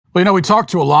Well, we talked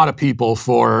to a lot of people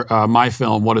for my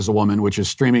film, What is a Woman, which is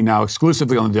streaming now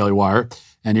exclusively on the Daily Wire.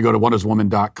 And you go to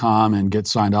whatiswoman.com and get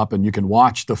signed up, and you can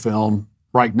watch the film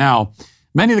right now.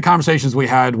 Many of the conversations we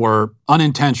had were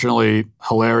unintentionally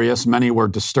hilarious. Many were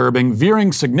disturbing.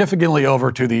 Veering significantly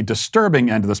over to the disturbing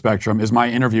end of the spectrum is my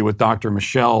interview with Dr.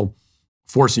 Michelle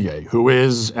Forcier, who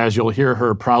is, as you'll hear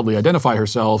her proudly identify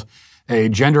herself, a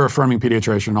gender-affirming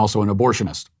pediatrician and also an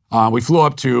abortionist. We flew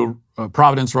up to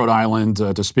Providence, Rhode Island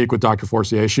to speak with Dr.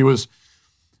 Forcier. She was,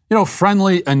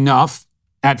 friendly enough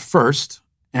at first.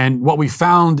 And what we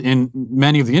found in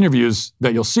many of the interviews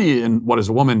that you'll see in What is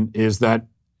a Woman is that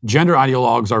gender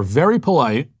ideologues are very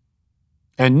polite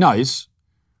and nice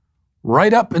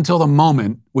right up until the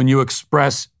moment when you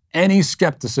express any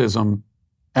skepticism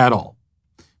at all.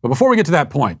 But before we get to that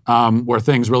point, where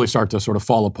things really start to sort of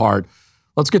fall apart,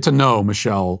 let's get to know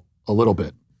Michelle a little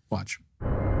bit. Watch.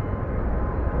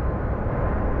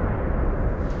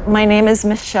 My name is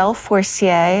Michelle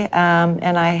Forcier,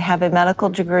 and I have a medical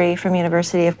degree from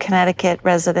University of Connecticut,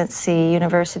 residency,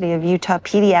 University of Utah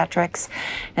Pediatrics,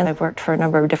 and I've worked for a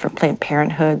number of different Planned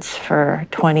Parenthoods for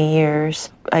 20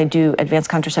 years. I do advanced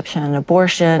contraception and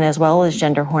abortion, as well as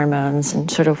gender hormones, and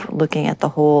sort of looking at the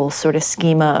whole sort of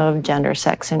schema of gender,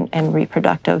 sex, and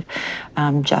reproductive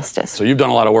justice. So you've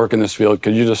done a lot of work in this field.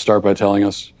 Could you just start by telling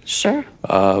us? Sure.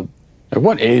 At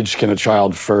what age can a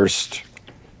child first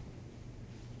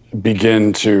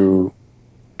begin to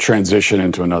transition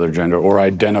into another gender or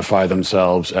identify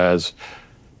themselves as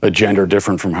a gender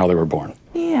different from how they were born?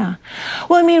 Yeah.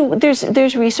 Well,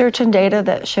 there's research and data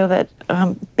that show that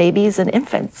babies and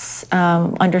infants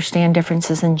understand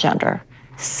differences in gender.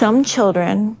 Some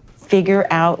children figure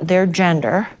out their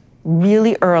gender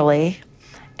really early,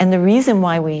 and the reason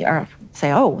why we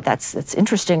say, oh, it's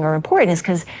interesting or important is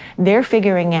because they're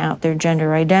figuring out their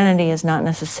gender identity is not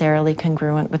necessarily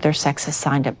congruent with their sex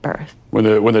assigned at birth.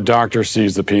 When the doctor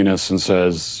sees the penis and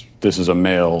says, this is a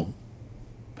male,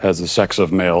 has the sex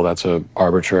of male, that's an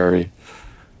arbitrary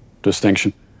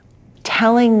distinction?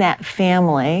 Telling that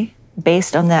family,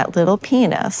 based on that little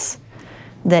penis,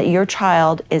 that your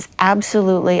child is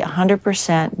absolutely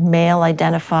 100% male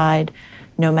identified,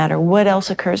 no matter what else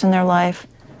occurs in their life,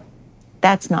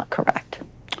 that's not correct.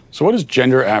 So what is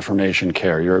gender affirmation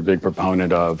care? You're a big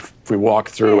proponent of. If we walk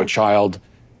through, a child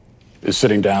is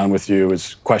sitting down with you,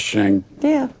 is questioning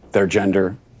their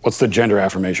gender. What's the gender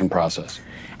affirmation process?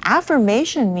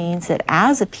 Affirmation means that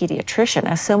as a pediatrician,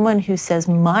 as someone who says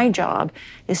my job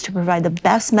is to provide the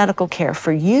best medical care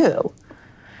for you,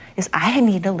 is I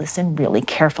need to listen really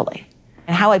carefully.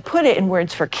 And how I put it in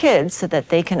words for kids so that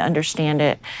they can understand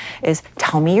it is,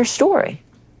 tell me your story.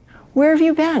 Where have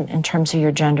you been in terms of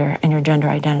your gender and your gender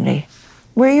identity?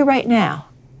 Where are you right now?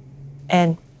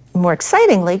 And more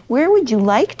excitingly, where would you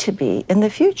like to be in the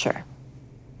future?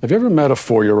 Have you ever met a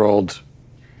 4-year-old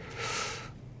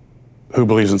who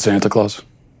believes in Santa Claus?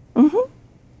 Mm-hmm.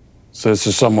 So this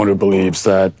is someone who believes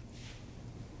that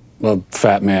a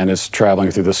fat man is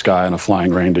traveling through the sky on a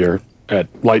flying reindeer at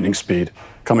lightning speed,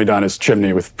 coming down his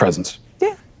chimney with presents.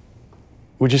 Yeah.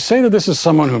 Would you say that this is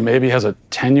someone who maybe has a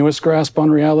tenuous grasp on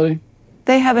reality?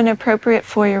 They have an appropriate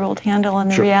 4-year-old handle on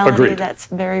the reality that's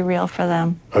very real for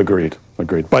them. Agreed.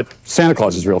 But Santa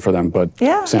Claus is real for them, but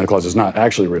Santa Claus is not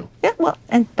actually real. Yeah, well,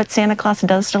 but Santa Claus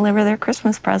does deliver their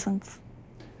Christmas presents.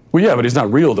 Well, yeah, but he's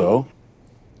not real, though.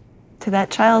 To that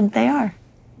child, they are.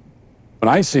 When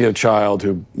I see a child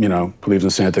who, believes in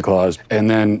Santa Claus, and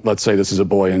then let's say this is a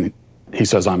boy and he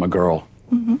says, I'm a girl.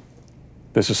 Mm-hmm.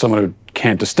 This is someone who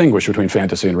can't distinguish between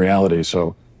fantasy and reality,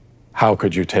 so how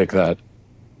could you take that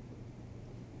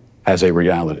as a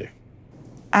reality?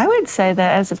 I would say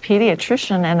that as a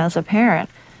pediatrician and as a parent,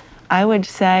 I would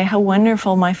say how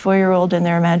wonderful my 4-year-old and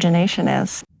their imagination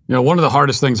is. One of the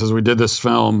hardest things as we did this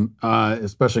film,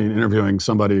 especially in interviewing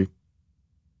somebody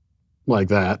like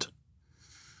that,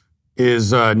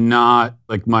 is not,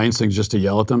 like, my instinct just to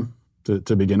yell at them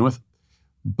to begin with.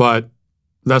 But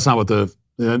that's not what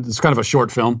it's kind of a short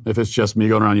film if it's just me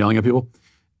going around yelling at people.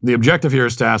 The objective here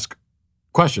is to ask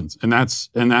questions, and that's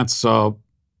all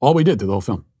we did through the whole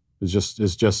film is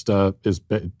just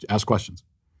ask questions.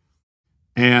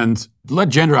 And let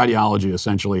gender ideology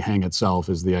essentially hang itself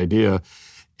is the idea.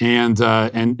 And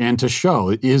to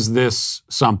show, is this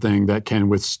something that can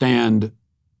withstand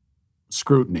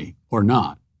scrutiny or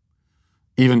not?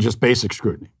 Even just basic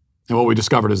scrutiny. And what we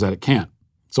discovered is that it can't.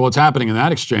 So what's happening in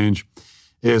that exchange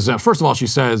is, first of all, she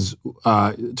says,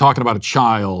 talking about a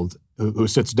child who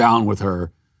sits down with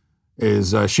her,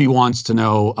 is she wants to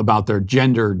know about their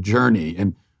gender journey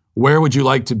and where would you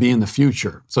like to be in the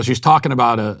future? So she's talking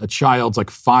about a child's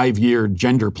 5-year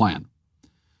gender plan.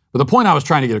 But the point I was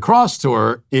trying to get across to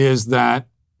her is that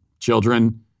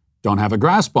children don't have a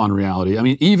grasp on reality. I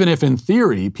mean, even if in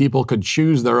theory people could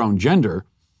choose their own gender,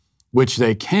 which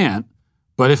they can't,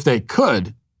 but if they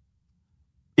could,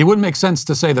 it wouldn't make sense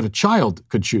to say that a child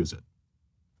could choose it.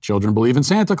 Children believe in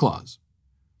Santa Claus.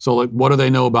 So like, what do they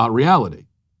know about reality?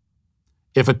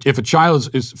 If a child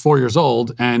is 4 years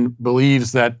old and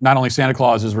believes that not only Santa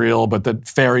Claus is real, but that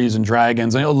fairies and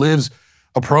dragons, and lives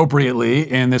appropriately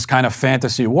in this kind of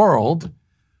fantasy world,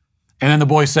 and then the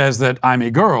boy says that I'm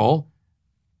a girl,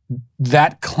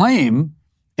 that claim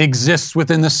exists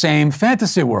within the same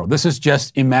fantasy world. This is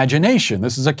just imagination.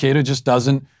 This is a kid who just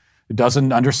doesn't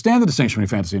understand the distinction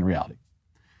between fantasy and reality.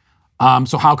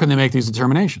 So how can they make these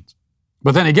determinations?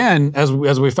 But then again, as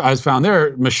we found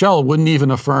there, Michelle wouldn't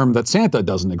even affirm that Santa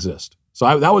doesn't exist. So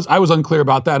I was unclear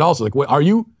about that also. Like,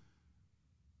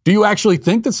 do you actually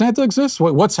think that Santa exists?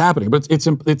 What's happening? But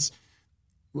it's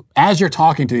as you're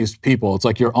talking to these people, it's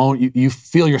like you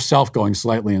feel yourself going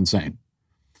slightly insane.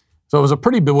 So it was a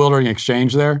pretty bewildering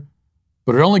exchange there,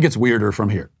 but it only gets weirder from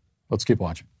here. Let's keep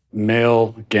watching.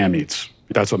 Male gametes.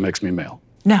 That's what makes me male.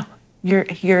 No,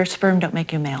 your sperm don't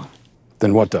make you male.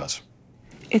 Then what does?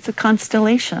 It's a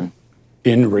constellation.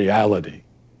 In reality,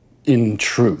 in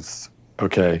truth,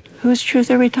 okay? Whose truth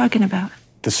are we talking about?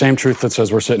 The same truth that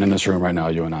says we're sitting in this room right now,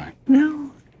 you and I.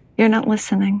 No, you're not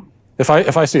listening. If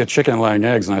I see a chicken laying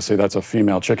eggs and I say that's a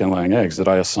female chicken laying eggs, did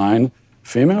I assign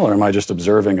female, or am I just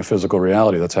observing a physical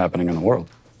reality that's happening in the world?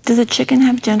 Does a chicken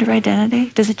have gender identity?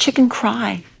 Does a chicken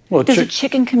cry? Well, Does a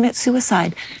chicken commit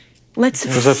suicide? Let's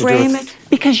What does that have to do frame with- it,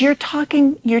 because you're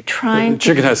trying The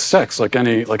chicken has sex like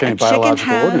any biological chicken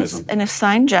has organism. an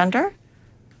assigned gender,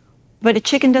 but a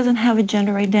chicken doesn't have a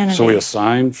gender identity. So we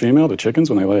assign female to chickens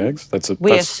when they lay eggs?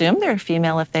 We assume they're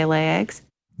female if they lay eggs.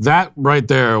 That right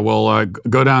there will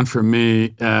go down for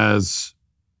me as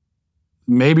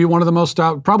maybe one of the most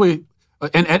probably,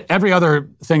 and every other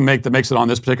thing that makes it on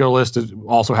this particular list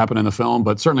also happened in the film,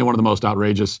 but certainly one of the most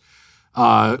outrageous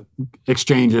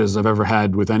exchanges I've ever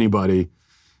had with anybody.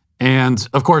 And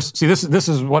of course, see, this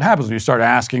is what happens when you start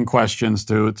asking questions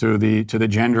to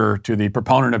the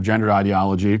proponent of gender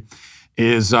ideology.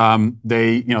 Is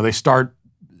they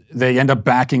end up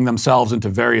backing themselves into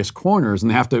various corners, and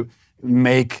they have to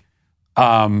make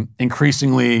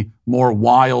increasingly more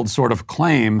wild sort of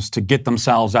claims to get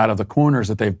themselves out of the corners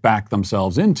that they've backed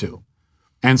themselves into.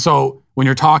 And so when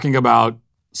you're talking about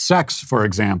sex, for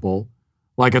example,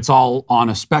 like it's all on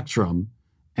a spectrum,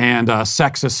 and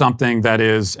sex is something that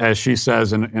is, as she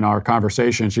says in our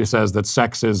conversation, she says that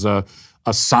sex is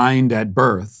assigned at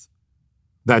birth,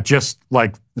 that just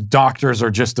like doctors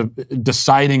are just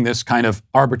deciding this kind of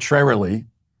arbitrarily.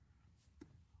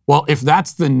 Well, if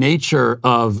that's the nature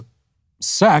of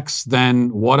sex,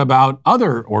 then what about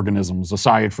other organisms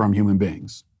aside from human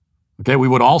beings? Okay, we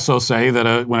would also say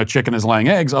that when a chicken is laying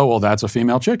eggs, oh, well, that's a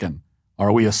female chicken.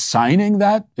 Are we assigning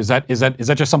that? Is that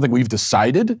just something we've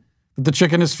decided that the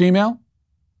chicken is female?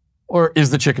 Or is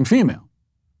the chicken female?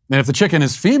 And if the chicken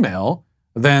is female,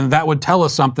 then that would tell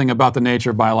us something about the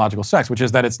nature of biological sex, which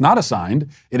is that it's not assigned,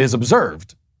 it is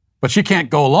observed. But she can't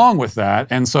go along with that,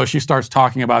 and so she starts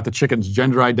talking about the chicken's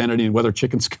gender identity and whether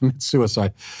chickens commit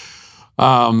suicide.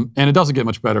 And it doesn't get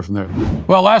much better from there.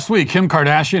 Well, last week, Kim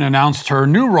Kardashian announced her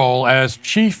new role as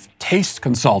Chief Taste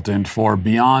Consultant for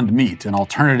Beyond Meat, an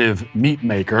alternative meat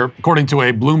maker. According to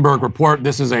a Bloomberg report,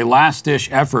 this is a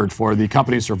last-ditch effort for the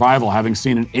company's survival, having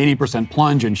seen an 80%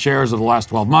 plunge in shares over the last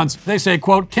 12 months. They say,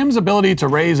 quote, Kim's ability to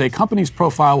raise a company's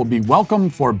profile will be welcome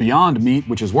for Beyond Meat,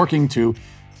 which is working to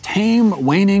tame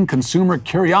waning consumer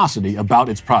curiosity about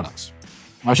its products.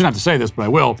 I shouldn't have to say this, but I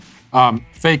will.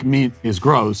 Fake meat is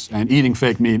gross, and eating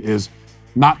fake meat is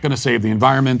not going to save the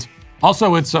environment.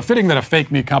 Also, it's fitting that a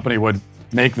fake meat company would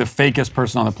make the fakest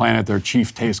person on the planet their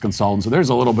chief taste consultant. So there's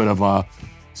a little bit of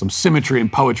some symmetry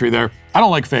and poetry there. I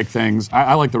don't like fake things.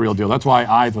 I like the real deal. That's why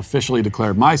I've officially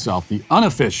declared myself the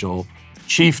unofficial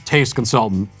chief taste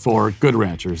consultant for Good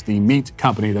Ranchers, the meat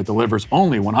company that delivers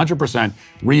only 100%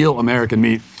 real American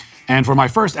meat. And for my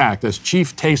first act as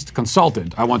Chief Taste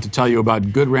Consultant, I want to tell you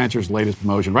about Good Rancher's latest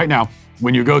promotion. Right now,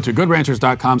 when you go to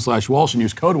goodranchers.com/Walsh and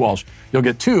use code Walsh, you'll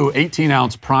get 2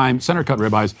 18-ounce prime center-cut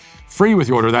ribeyes free with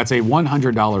your order. That's a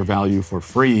 $100 value for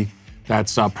free.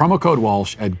 That's promo code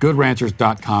Walsh at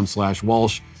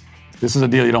goodranchers.com/Walsh. This is a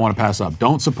deal you don't want to pass up.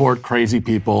 Don't support crazy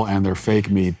people and their fake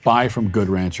meat. Buy from Good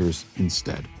Ranchers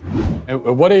instead. At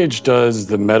what age does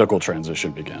the medical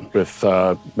transition begin with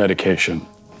medication?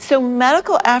 So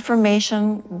medical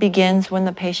affirmation begins when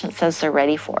the patient says they're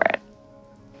ready for it.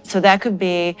 So that could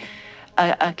be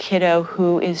a kiddo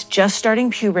who is just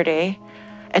starting puberty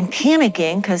and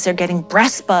panicking because they're getting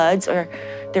breast buds or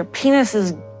their penis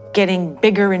is getting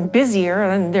bigger and busier,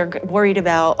 and they're worried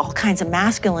about all kinds of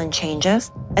masculine changes.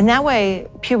 And that way,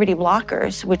 puberty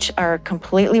blockers, which are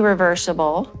completely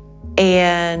reversible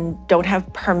and don't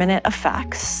have permanent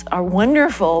effects, are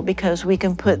wonderful because we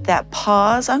can put that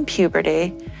pause on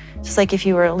puberty. Just like if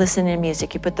you were listening to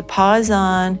music, you put the pause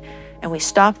on and we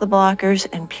stop the blockers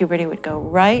and puberty would go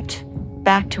right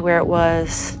back to where it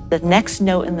was. The next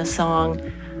note in the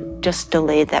song just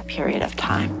delayed that period of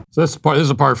time. So this is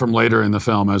a part from later in the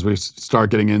film as we start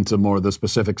getting into more of the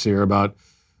specifics here about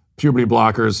puberty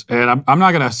blockers. And I'm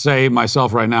not going to say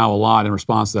myself right now a lot in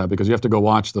response to that because you have to go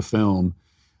watch the film.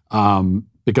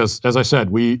 Because as I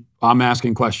said, I'm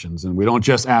asking questions, and we don't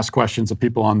just ask questions of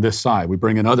people on this side. We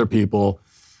bring in other people.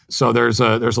 So there's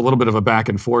a little bit of a back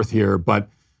and forth here, but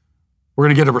we're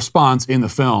going to get a response in the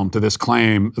film to this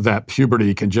claim that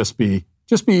puberty can just be,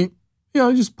 just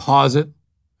pause it.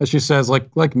 As she says,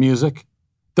 like music.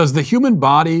 Does the human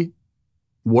body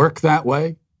work that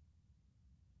way?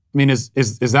 I mean, is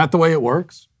that the way it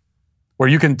works? Where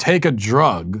you can take a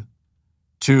drug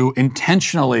to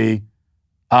intentionally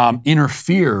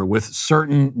interfere with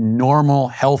certain normal,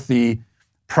 healthy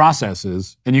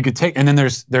processes, and you could take, and then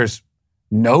there's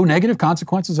no negative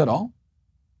consequences at all?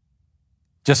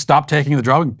 Just stop taking the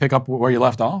drug and pick up where you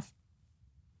left off?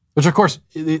 Which, of course,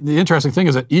 the interesting thing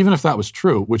is that even if that was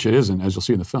true, which it isn't, as you'll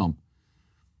see in the film,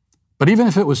 but even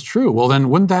if it was true, well, then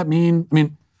wouldn't that mean,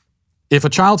 if a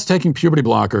child's taking puberty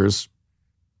blockers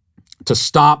to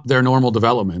stop their normal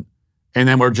development, and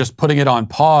then we're just putting it on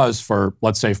pause for,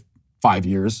 let's say, 5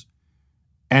 years,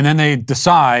 and then they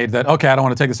decide that, okay, I don't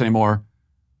want to take this anymore,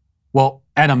 well,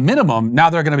 at a minimum, now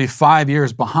they're going to be 5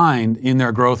 years behind in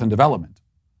their growth and development.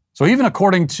 So even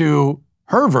according to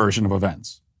her version of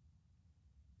events,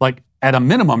 like at a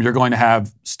minimum, you're going to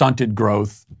have stunted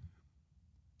growth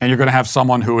and you're going to have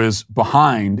someone who is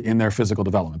behind in their physical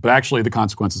development. But actually, the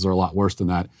consequences are a lot worse than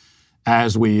that,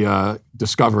 as we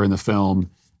discover in the film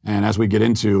and as we get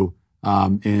into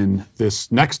in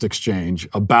this next exchange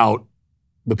about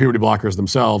the puberty blockers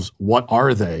themselves. What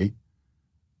are they?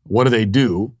 What do they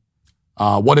do?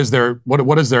 What is their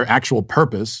actual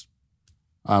purpose?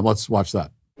 Let's watch that.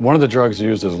 One of the drugs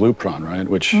used is Lupron, right?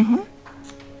 Which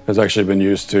has actually been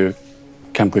used to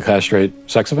chemically castrate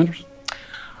sex offenders?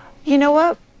 You know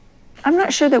what? I'm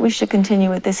not sure that we should continue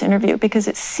with this interview because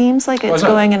it seems like it's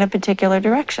going in a particular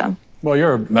direction. Well,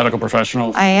 you're a medical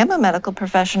professional. I am a medical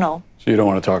professional. So you don't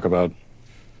want to talk about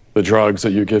the drugs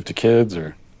that you give to kids,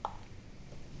 or?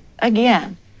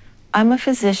 Again, I'm a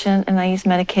physician and I use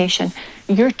medication.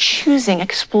 You're choosing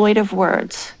exploitive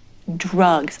words.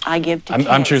 Drugs I give to kids.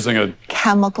 I'm choosing a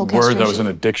chemical word that was in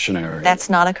a dictionary. That's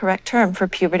not a correct term for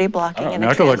puberty blocking.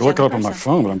 I could look it up on my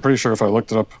phone, but I'm pretty sure if I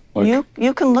looked it up,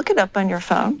 you can look it up on your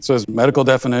phone. It says medical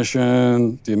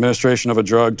definition: the administration of a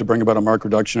drug to bring about a marked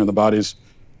reduction in the body's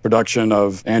production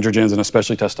of androgens and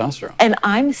especially testosterone. And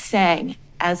I'm saying,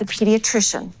 as a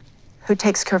pediatrician who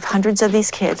takes care of hundreds of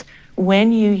these kids,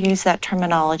 when you use that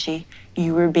terminology,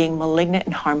 you are being malignant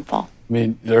and harmful. I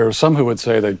mean, there are some who would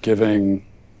say that giving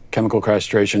chemical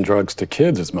castration drugs to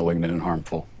kids is malignant and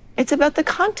harmful. It's about the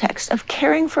context of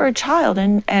caring for a child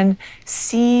and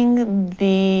seeing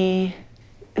the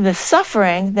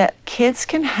suffering that kids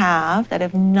can have that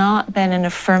have not been in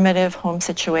affirmative home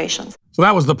situations. So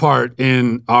that was the part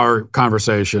in our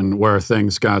conversation where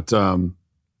things got a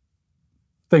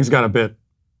bit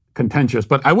contentious.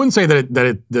 But I wouldn't say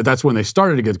that's when they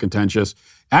started to get contentious.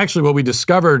 Actually, what we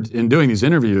discovered in doing these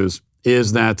interviews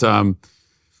is that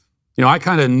I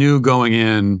kind of knew going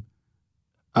in,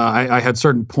 I had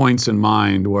certain points in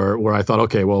mind where I thought,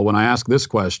 okay, well, when I ask this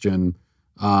question,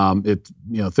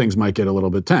 things might get a little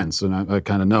bit tense, and I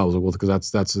kind of know, well, because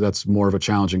that's more of a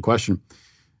challenging question.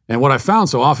 And what I found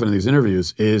so often in these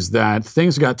interviews is that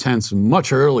things got tense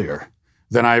much earlier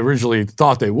than I originally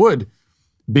thought they would,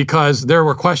 because there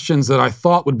were questions that I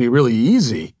thought would be really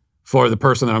easy for the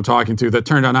person that I'm talking to that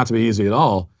turned out not to be easy at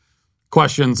all.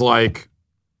 Questions like,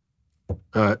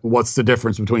 what's the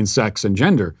difference between sex and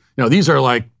gender? These are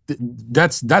like,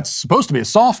 that's supposed to be a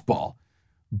softball.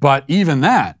 But even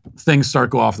that, things start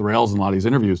to go off the rails in a lot of these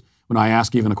interviews when I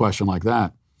ask even a question like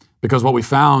that. Because what we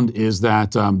found is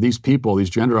that these people, these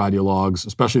gender ideologues,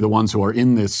 especially the ones who are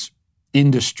in this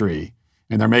industry,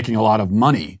 and they're making a lot of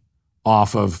money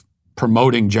off of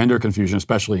promoting gender confusion,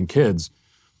 especially in kids,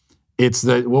 it's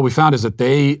that what we found is that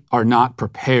they are not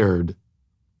prepared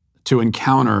to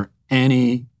encounter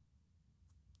any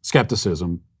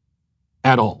skepticism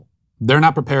at all. They're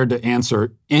not prepared to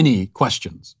answer any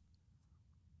questions.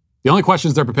 The only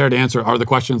questions they're prepared to answer are the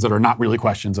questions that are not really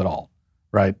questions at all,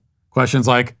 right? Questions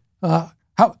like,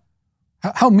 how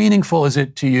How meaningful is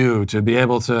it to you to be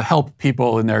able to help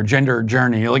people in their gender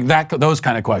journey? Like that, those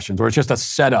kind of questions, where it's just a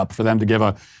setup for them to give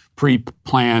a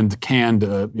pre-planned, canned,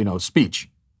 speech.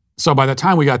 So by the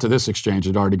time we got to this exchange, it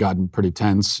had already gotten pretty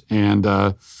tense. And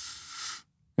of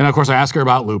course, I asked her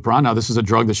about Lupron. Now, this is a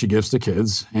drug that she gives to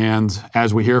kids. And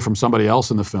as we hear from somebody else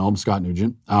in the film, Scott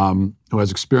Nugent, who has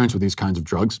experience with these kinds of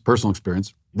drugs, personal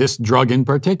experience, this drug in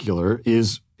particular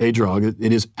is a drug.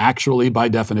 It is actually, by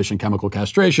definition, chemical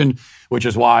castration, which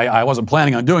is why I wasn't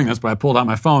planning on doing this, but I pulled out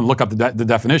my phone, look up the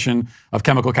definition of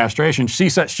chemical castration. She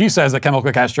says that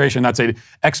chemical castration, that's an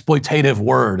exploitative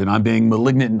word, and I'm being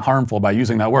malignant and harmful by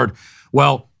using that word.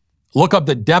 Well, look up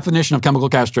the definition of chemical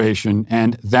castration,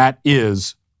 and that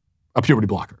is a puberty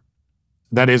blocker.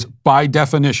 That is, by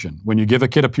definition, when you give a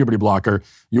kid a puberty blocker,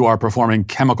 you are performing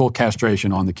chemical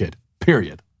castration on the kid,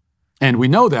 period. And we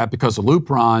know that because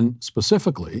Lupron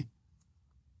specifically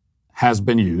has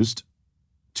been used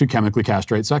to chemically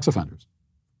castrate sex offenders.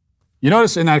 You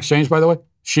notice in that exchange, by the way,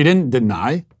 she didn't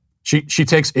deny. She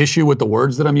takes issue with the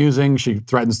words that I'm using. She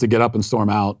threatens to get up and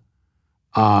storm out.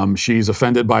 She's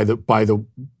offended by the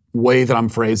way that I'm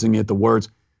phrasing it, the words.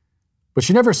 But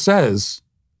she never says,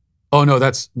 oh no,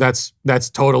 that's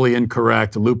totally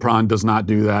incorrect. Lupron does not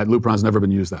do that. Lupron's never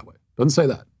been used that way. Doesn't say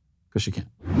that, because she can't.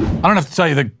 I don't have to tell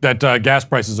you that gas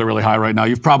prices are really high right now.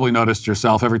 You've probably noticed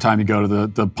yourself every time you go to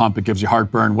the pump, it gives you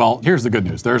heartburn. Well, here's the good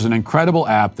news. There's an incredible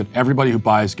app that everybody who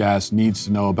buys gas needs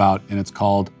to know about, and it's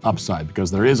called Upside,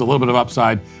 because there is a little bit of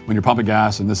upside when you're pumping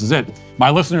gas, and this is it. My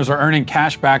listeners are earning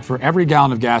cash back for every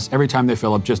gallon of gas every time they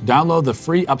fill up. Just download the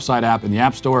free Upside app in the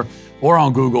App Store or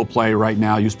on Google Play right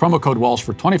now. Use promo code Walsh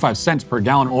for 25 cents per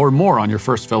gallon or more on your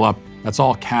first fill up. That's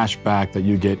all cash back that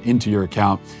you get into your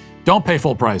account. Don't pay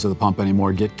full price at the pump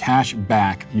anymore. Get cash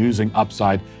back using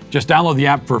Upside. Just download the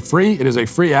app for free. It is a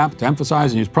free app, to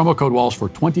emphasize, and use promo code Walsh for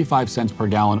 25 cents per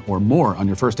gallon or more on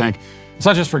your first tank. It's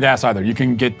not just for gas either. You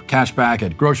can get cash back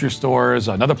at grocery stores,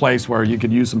 another place where you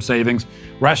could use some savings,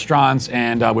 restaurants,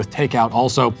 and with takeout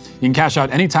also. You can cash out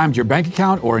anytime to your bank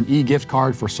account or an e-gift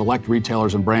card for select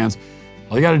retailers and brands.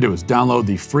 All you got to do is download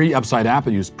the free Upside app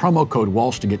and use promo code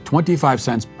Walsh to get 25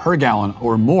 cents per gallon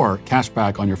or more cash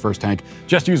back on your first tank.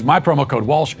 Just use my promo code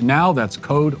Walsh now. That's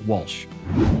code Walsh.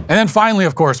 And then finally,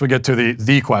 of course, we get to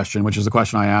the question, which is the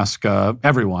question I ask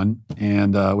everyone,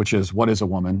 and which is, what is a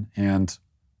woman? And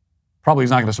probably is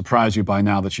not going to surprise you by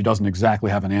now that she doesn't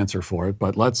exactly have an answer for it.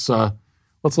 But let's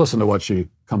listen to what she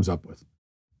comes up with.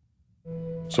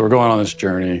 So we're going on this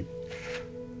journey.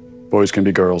 Boys can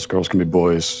be girls, girls can be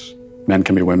boys. Men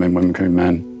can be women, women can be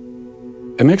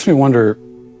men. It makes me wonder,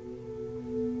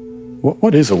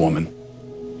 what is a woman?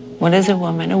 What is a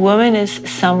woman? A woman is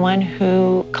someone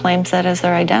who claims that as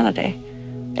their identity.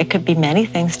 It could be many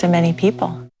things to many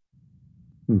people.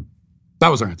 That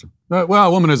was her answer. Well,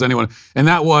 a woman is anyone. And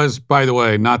that was, by the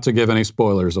way, not to give any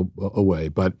spoilers away,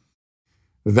 but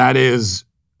that is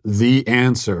the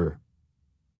answer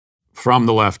from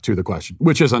the left to the question,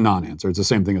 which is a non-answer. It's the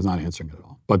same thing as not answering it at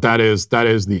all. But that is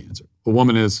the answer. A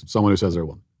woman is someone who says they're a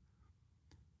woman.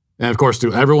 And of course,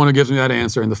 to everyone who gives me that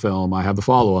answer in the film, I have the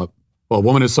follow-up. Well, a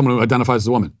woman is someone who identifies as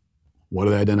a woman. What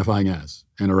are they identifying as?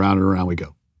 And around we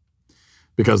go.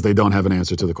 Because they don't have an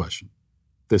answer to the question.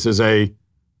 This is a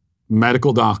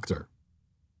medical doctor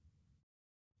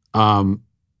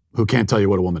who can't tell you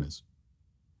what a woman is.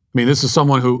 I mean, this is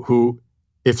someone who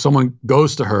if someone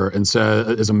goes to her and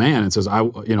says, as a man, and says,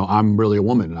 I'm really a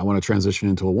woman and I want to transition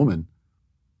into a woman,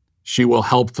 she will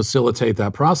help facilitate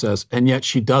that process, and yet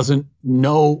she doesn't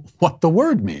know what the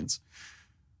word means.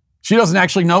 She doesn't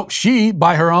actually know,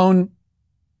 by her own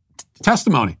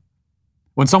testimony,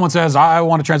 when someone says, I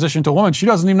want to transition into a woman, she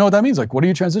doesn't even know what that means. Like, what are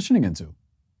you transitioning into?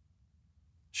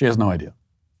 She has no idea.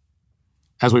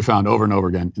 As we found over and over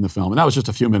again in the film. And that was just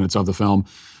a few minutes of the film.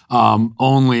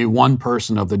 Only one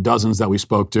person of the dozens that we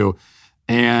spoke to.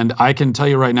 And I can tell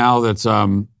you right now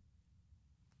that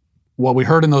what we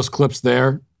heard in those clips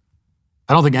there,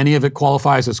 I don't think any of it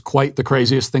qualifies as quite the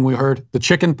craziest thing we heard. The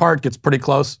chicken part gets pretty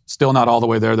close, still not all the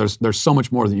way there. There's so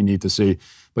much more that you need to see,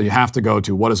 but you have to go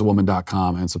to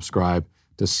whatisawoman.com and subscribe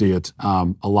to see it.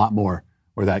 A lot more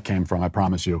where that came from, I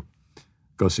promise you.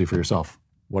 Go see for yourself,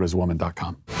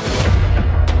 whatisawoman.com.